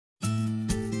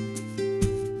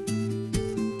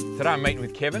Today I'm meeting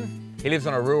with Kevin. He lives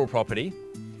on a rural property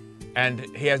and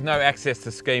he has no access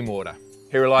to scheme water.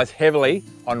 He relies heavily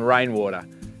on rainwater.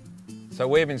 So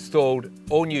we've installed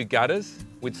all new gutters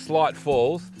with slight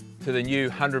falls to the new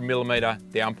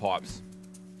 100mm downpipes.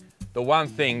 The one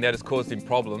thing that has caused him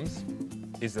problems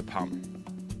is the pump.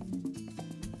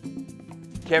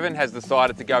 Kevin has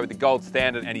decided to go with the gold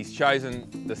standard and he's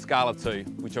chosen the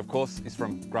SCALA2, which of course is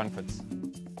from Grundfos.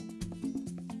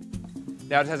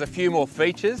 Now it has a few more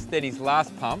features than his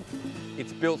last pump.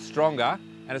 It's built stronger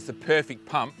and it's the perfect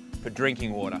pump for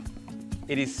drinking water.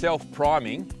 It is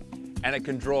self-priming and it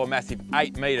can draw a massive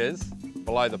 8 metres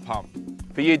below the pump.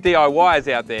 For you DIYers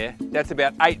out there, that's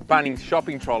about 8 Bunnings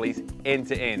shopping trolleys end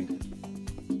to end.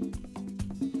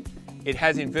 It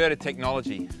has inverter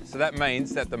technology, so that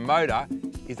means that the motor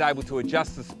is able to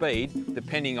adjust the speed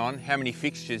depending on how many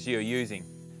fixtures you're using.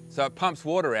 So it pumps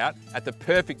water out at the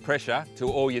perfect pressure to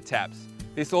all your taps.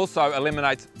 This also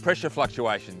eliminates pressure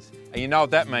fluctuations, and you know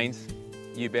what that means?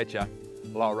 You betcha,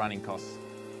 lower running costs.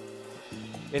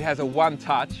 It has a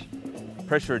one-touch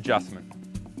pressure adjustment.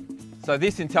 So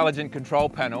this intelligent control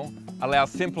panel allows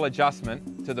simple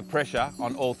adjustment to the pressure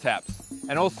on all taps.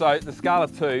 And also the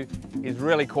SCALA2 is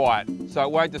really quiet, so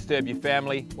it won't disturb your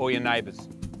family or your neighbours.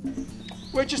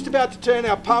 We're just about to turn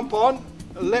our pump on.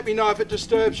 Let me know if it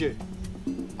disturbs you.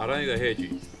 I don't think they heard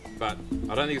you, but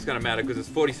I don't think it's going to matter because it's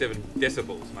 47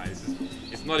 decibels, mate.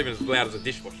 It's not even as loud as a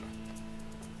dishwasher.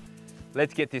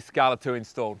 Let's get this SCALA2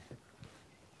 installed.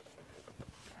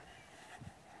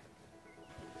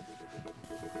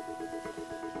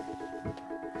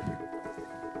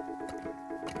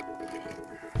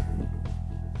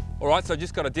 All right, so I've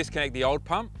just got to disconnect the old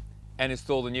pump and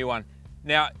install the new one.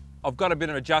 Now, I've got a bit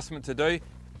of adjustment to do.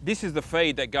 This is the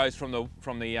feed that goes from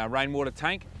the rainwater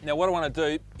tank. Now, what I want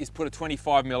to do is put a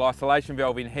 25mm isolation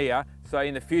valve in here, so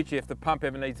in the future, if the pump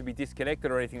ever needs to be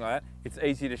disconnected or anything like that, it's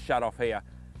easy to shut off here.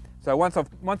 So once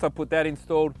I've put that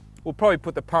installed, we'll probably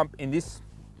put the pump in this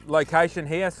location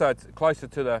here, so it's closer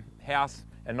to the house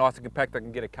and nice and compact. I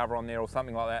can get a cover on there or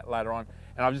something like that later on.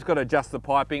 And I've just got to adjust the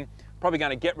piping. Probably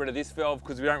going to get rid of this valve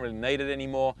because we don't really need it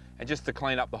anymore, and just to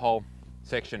clean up the whole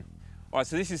section. All right,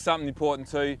 so this is something important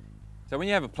too. So when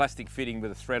you have a plastic fitting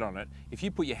with a thread on it, if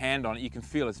you put your hand on it, you can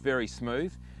feel it's very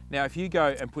smooth. Now, if you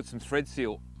go and put some thread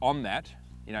seal on that,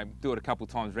 you know, do it a couple of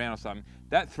times round or something,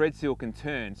 that thread seal can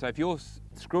turn. So if you're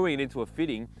screwing it into a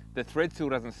fitting, the thread seal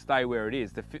doesn't stay where it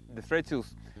is. The thread seal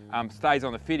stays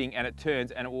on the fitting and it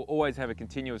turns, and it will always have a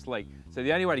continuous leak. So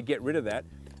the only way to get rid of that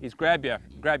is grab your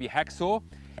hacksaw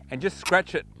and just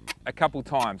scratch it a couple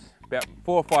times, about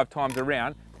 4 or 5 times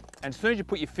around. And as soon as you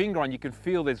put your finger on, you can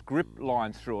feel there's grip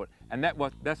lines through it, and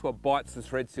that's what bites the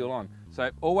thread seal on.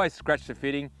 So always scratch the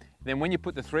fitting. Then when you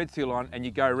put the thread seal on and you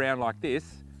go around like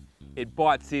this, it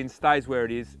bites in, stays where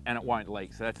it is, and it won't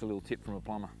leak. So that's a little tip from a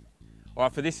plumber. All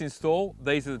right, for this install,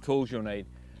 these are the tools you'll need.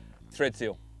 Thread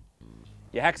seal,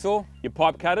 your hacksaw, your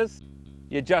pipe cutters,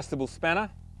 your adjustable spanner,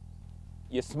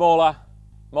 your smaller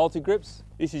multi-grips.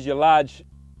 This is your large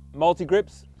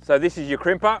multi-grips. So this is your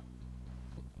crimper.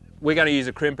 We're going to use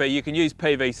a crimper. You can use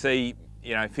PVC,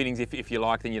 you know, fittings if you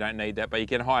like, then you don't need that, but you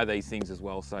can hire these things as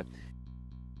well. So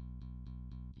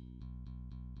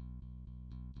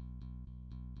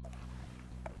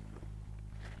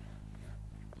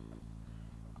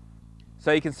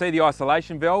you can see the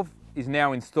isolation valve is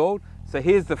now installed. So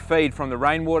here's the feed from the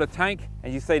rainwater tank,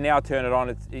 and you see now I turn it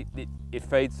on, it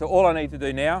feeds. So all I need to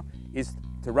do now is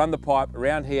to run the pipe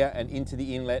around here and into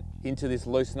the inlet, into this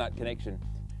loose nut connection.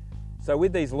 So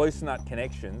with these loose nut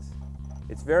connections,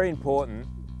 it's very important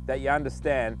that you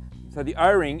understand, so the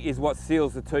O-ring is what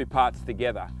seals the two parts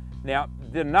together. Now,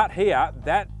 the nut here,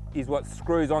 that is what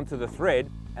screws onto the thread,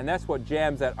 and that's what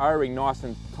jams that O-ring nice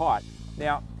and tight.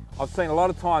 Now, I've seen a lot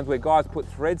of times where guys put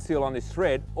thread seal on this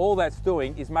thread, all that's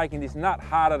doing is making this nut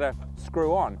harder to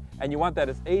screw on, and you want that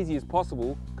as easy as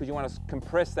possible because you want to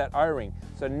compress that O-ring.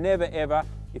 So never ever,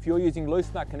 if you're using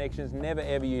loose nut connections, never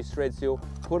ever use thread seal.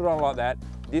 Put it on like that.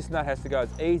 This nut has to go as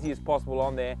easy as possible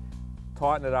on there,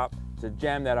 tighten it up to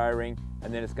jam that O-ring,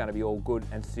 and then it's going to be all good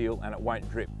and seal and it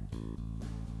won't drip.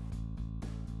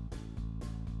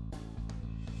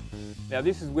 Now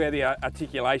this is where the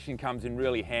articulation comes in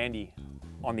really handy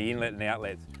on the inlet and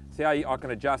outlets. See how I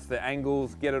can adjust the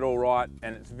angles, get it all right,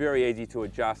 and it's very easy to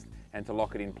adjust and to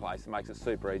lock it in place. It makes it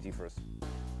super easy for us.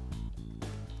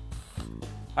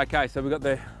 Okay, so we've got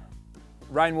the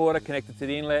rainwater connected to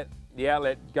the inlet. The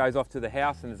outlet goes off to the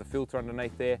house and there's a filter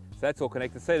underneath there. So that's all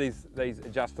connected. See these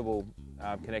adjustable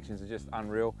connections are just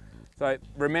unreal. So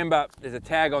remember, there's a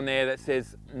tag on there that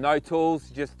says no tools,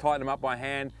 just tighten them up by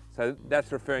hand. So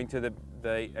that's referring to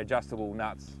the adjustable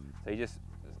nuts. So you just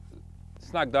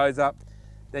snug those up.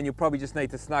 Then you'll probably just need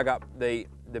to snug up the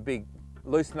big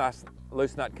loose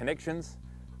nut connections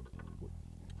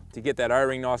to get that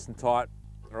O-ring nice and tight,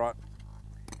 all right?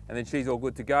 And then she's all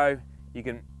good to go. You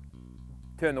can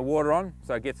turn the water on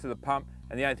so it gets to the pump,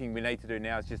 and the only thing we need to do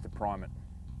now is just to prime it.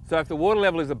 So if the water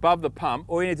level is above the pump,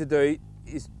 all you need to do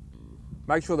is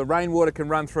make sure the rainwater can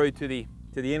run through to the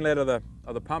inlet of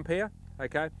the pump here,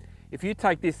 okay? If you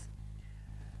take this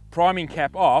priming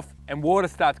cap off and water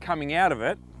starts coming out of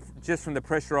it, just from the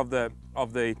pressure of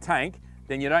the tank,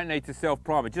 then you don't need to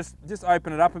self-prime it. Just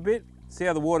open it up a bit, see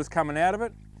how the water's coming out of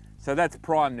it. So that's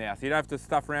primed now, so you don't have to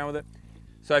stuff around with it.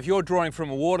 So if you're drawing from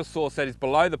a water source that is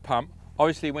below the pump,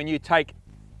 obviously when you take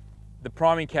the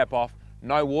priming cap off,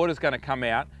 no water's going to come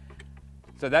out.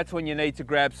 So that's when you need to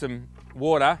grab some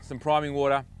water, some priming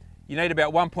water. You need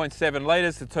about 1.7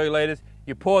 litres to 2 litres.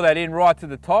 You pour that in right to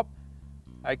the top.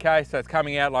 Okay, so it's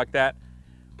coming out like that.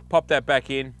 Pop that back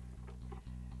in,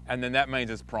 and then that means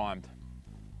it's primed.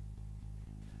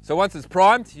 So once it's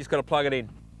primed, you just got to plug it in.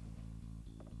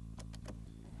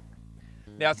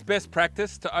 Now it's best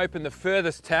practice to open the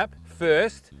furthest tap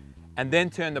first and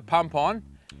then turn the pump on,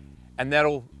 and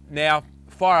that'll now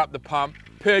fire up the pump,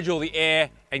 purge all the air,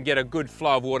 and get a good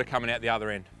flow of water coming out the other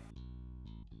end.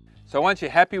 So once you're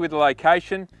happy with the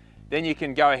location, then you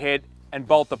can go ahead and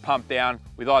bolt the pump down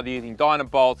with either using dyno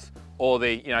bolts or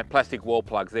the plastic wall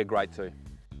plugs. They're great too.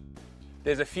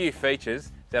 There's a few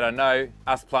features that I know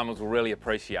us plumbers will really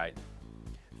appreciate.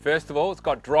 First of all, it's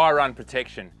got dry run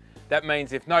protection. That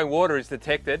means if no water is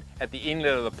detected at the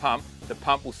inlet of the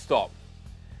pump will stop.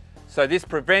 So this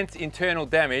prevents internal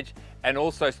damage and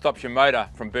also stops your motor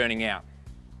from burning out.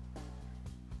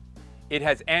 It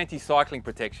has anti-cycling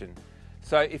protection.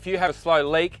 So if you have a slow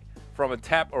leak from a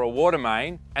tap or a water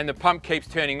main and the pump keeps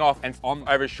turning off and on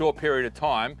over a short period of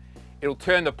time, it'll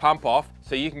turn the pump off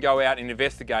so you can go out and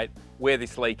investigate where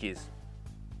this leak is.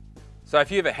 So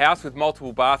if you have a house with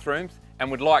multiple bathrooms and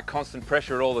would like constant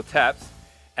pressure at all the taps,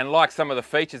 and like some of the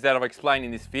features that I've explained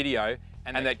in this video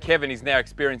and that Kevin is now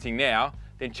experiencing now,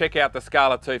 then check out the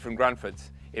SCALA2 from Grundfos.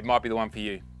 It might be the one for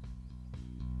you.